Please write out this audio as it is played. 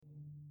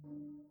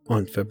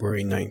On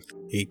February 9th,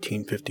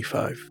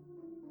 1855,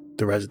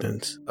 the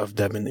residents of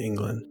Devon,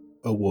 England,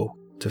 awoke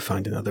to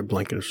find another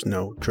blanket of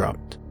snow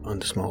dropped on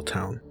the small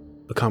town,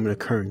 a common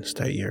occurrence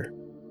that year,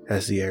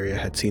 as the area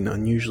had seen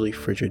unusually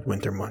frigid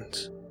winter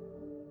months.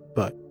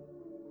 But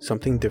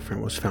something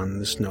different was found in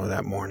the snow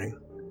that morning,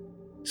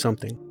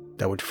 something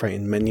that would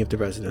frighten many of the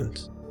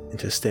residents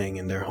into staying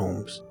in their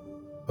homes,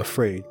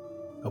 afraid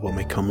of what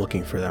may come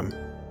looking for them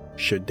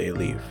should they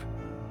leave.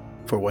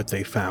 For what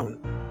they found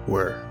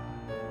were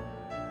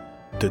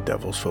the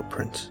Devil's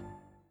footprints.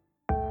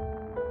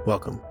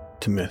 Welcome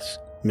to Myths,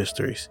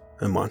 Mysteries,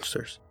 and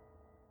Monsters.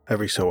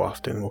 Every so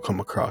often we'll come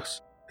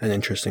across an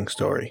interesting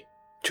story,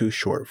 too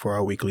short for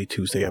our weekly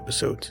Tuesday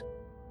episodes,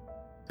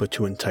 but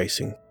too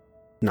enticing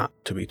not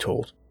to be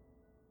told.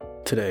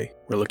 Today,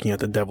 we're looking at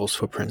the Devil's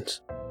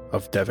footprints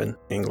of Devon,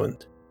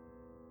 England.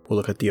 We'll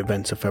look at the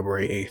events of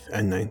February 8th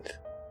and 9th,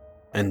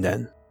 and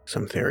then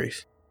some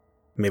theories.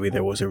 Maybe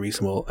there was a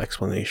reasonable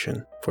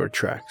explanation for the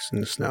tracks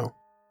in the snow,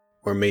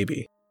 or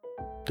maybe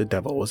the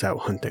devil was out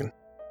hunting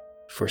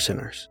for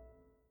sinners.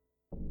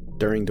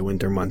 During the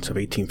winter months of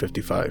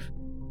 1855,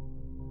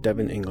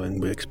 Devon,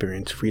 England would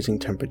experience freezing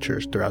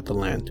temperatures throughout the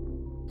land,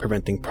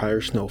 preventing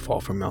prior snowfall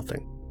from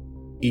melting.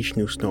 Each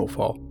new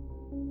snowfall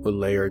would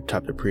layer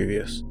atop the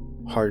previous,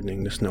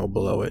 hardening the snow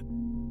below it.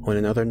 When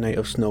another night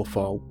of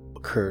snowfall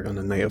occurred on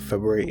the night of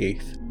February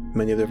 8th,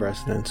 many of the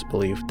residents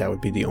believed that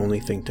would be the only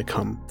thing to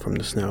come from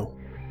the snow.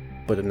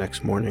 But the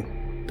next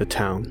morning, the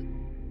town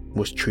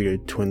was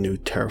treated to a new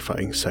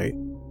terrifying sight.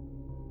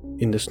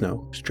 In the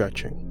snow,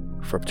 stretching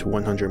for up to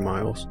 100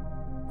 miles,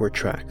 were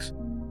tracks,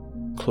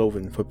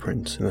 cloven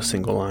footprints in a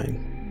single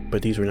line.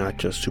 But these were not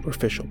just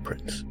superficial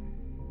prints.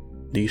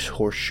 These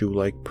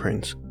horseshoe-like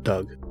prints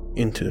dug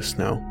into the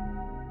snow,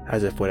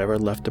 as if whatever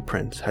left the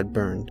prints had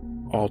burned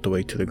all the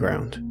way to the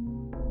ground.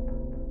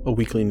 A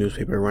weekly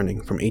newspaper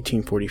running from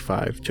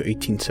 1845 to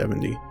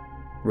 1870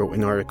 wrote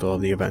an article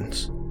of the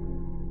events.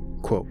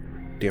 Quote,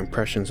 "The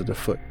impressions of the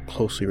foot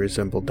closely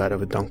resembled that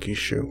of a donkey's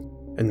shoe,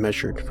 and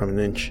measured from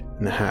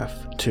 1.5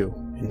 inches to,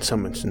 in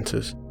some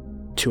instances,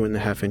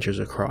 2.5 inches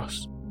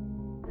across.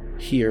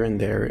 Here and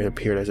there it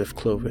appeared as if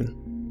cloven,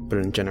 but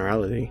in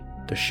generality,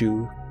 the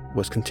shoe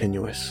was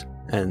continuous,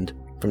 and,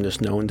 from the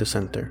snow in the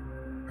center,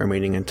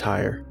 remaining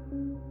entire,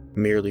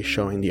 merely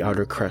showing the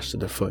outer crest of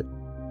the foot,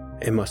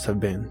 it must have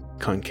been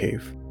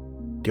concave."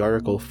 The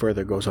article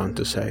further goes on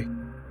to say,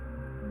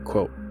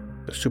 quote,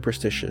 "The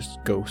superstitious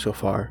go so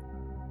far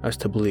as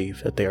to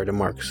believe that they are the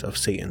marks of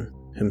Satan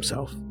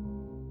himself."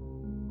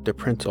 The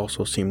prints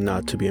also seemed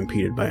not to be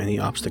impeded by any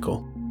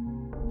obstacle.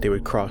 They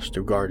would cross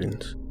through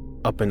gardens,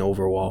 up and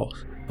over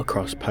walls,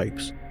 across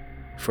pipes,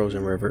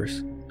 frozen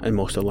rivers, and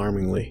most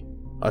alarmingly,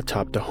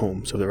 atop the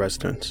homes of the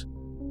residents.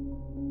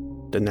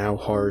 The now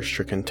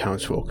horror-stricken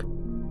townsfolk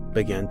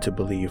began to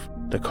believe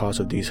the cause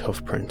of these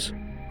hoofprints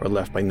were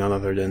left by none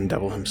other than the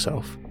devil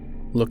himself,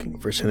 looking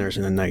for sinners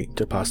in the night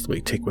to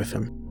possibly take with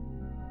him.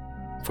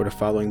 For the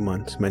following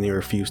months, many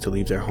refused to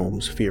leave their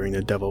homes, fearing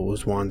the devil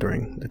was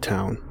wandering the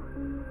town,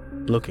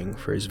 looking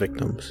for his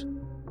victims,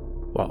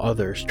 while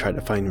others tried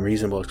to find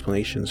reasonable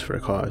explanations for the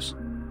cause,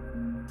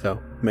 though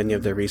many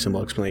of their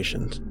reasonable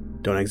explanations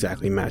don't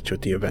exactly match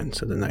with the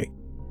events of the night.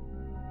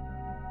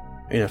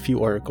 In a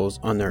few articles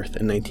unearthed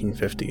in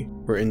 1950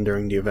 written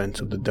during the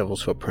events of the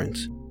Devil's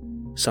footprints,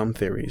 some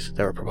theories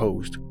that were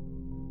proposed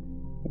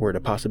were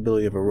the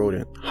possibility of a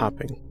rodent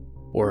hopping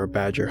or a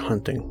badger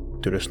hunting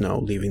through the snow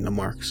leaving the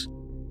marks.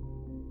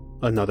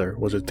 Another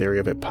was a theory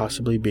of it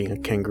possibly being a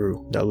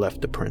kangaroo that left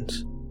the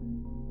prints.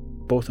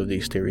 Both of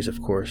these theories,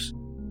 of course,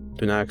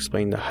 do not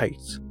explain the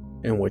heights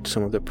in which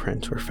some of the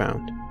prints were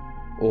found,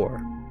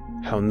 or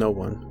how no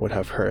one would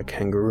have heard a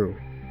kangaroo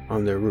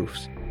on their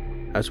roofs,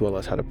 as well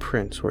as how the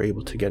prints were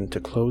able to get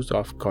into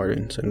closed-off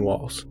gardens and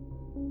walls.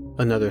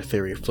 Another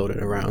theory floated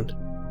around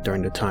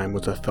during the time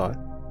was the thought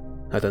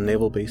that the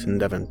naval base in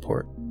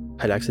Devonport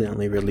had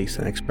accidentally released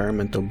an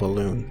experimental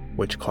balloon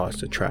which caused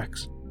the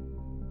tracks.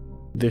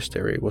 This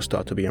theory was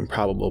thought to be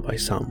improbable by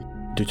some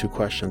due to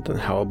questions on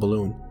how a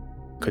balloon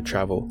could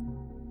travel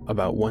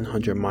about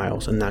 100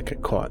 miles and not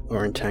get caught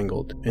or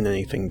entangled in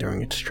anything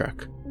during its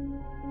trek.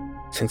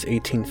 Since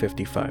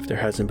 1855, there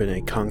hasn't been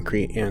a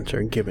concrete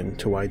answer given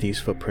to why these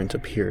footprints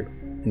appeared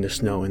in the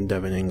snow in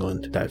Devon,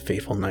 England that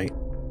fateful night.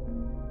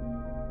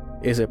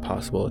 Is it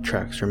possible the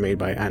tracks were made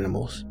by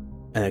animals,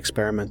 an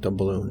experimental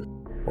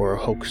balloon, or a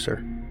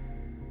hoaxer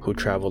who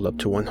traveled up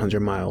to 100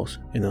 miles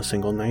in a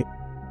single night?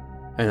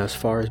 And as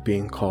far as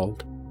being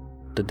called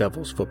the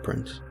Devil's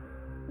footprints,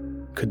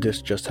 could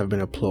this just have been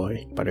a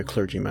ploy by the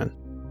clergymen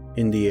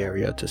in the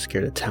area to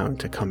scare the town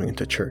into coming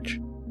into church,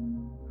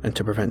 and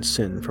to prevent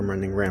sin from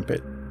running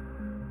rampant?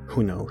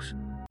 Who knows?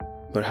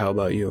 But how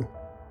about you?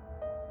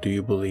 Do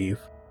you believe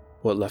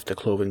what left the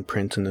cloven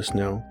prints in the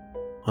snow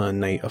on the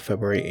night of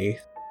February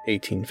 8th,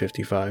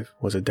 1855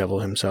 was the devil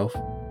himself?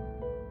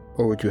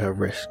 Or would you have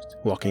risked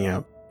walking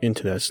out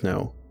into that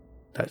snow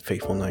that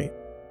fateful night?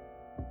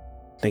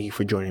 Thank you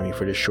for joining me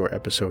for this short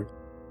episode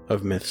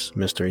of Myths,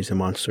 Mysteries, and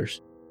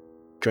Monsters.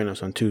 Join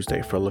us on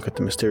Tuesday for a look at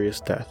the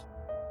mysterious death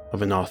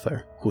of an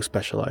author who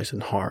specialized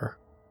in horror.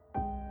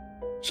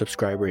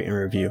 Subscribe, rate, and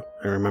review,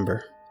 and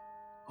remember,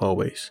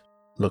 always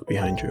look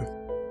behind you.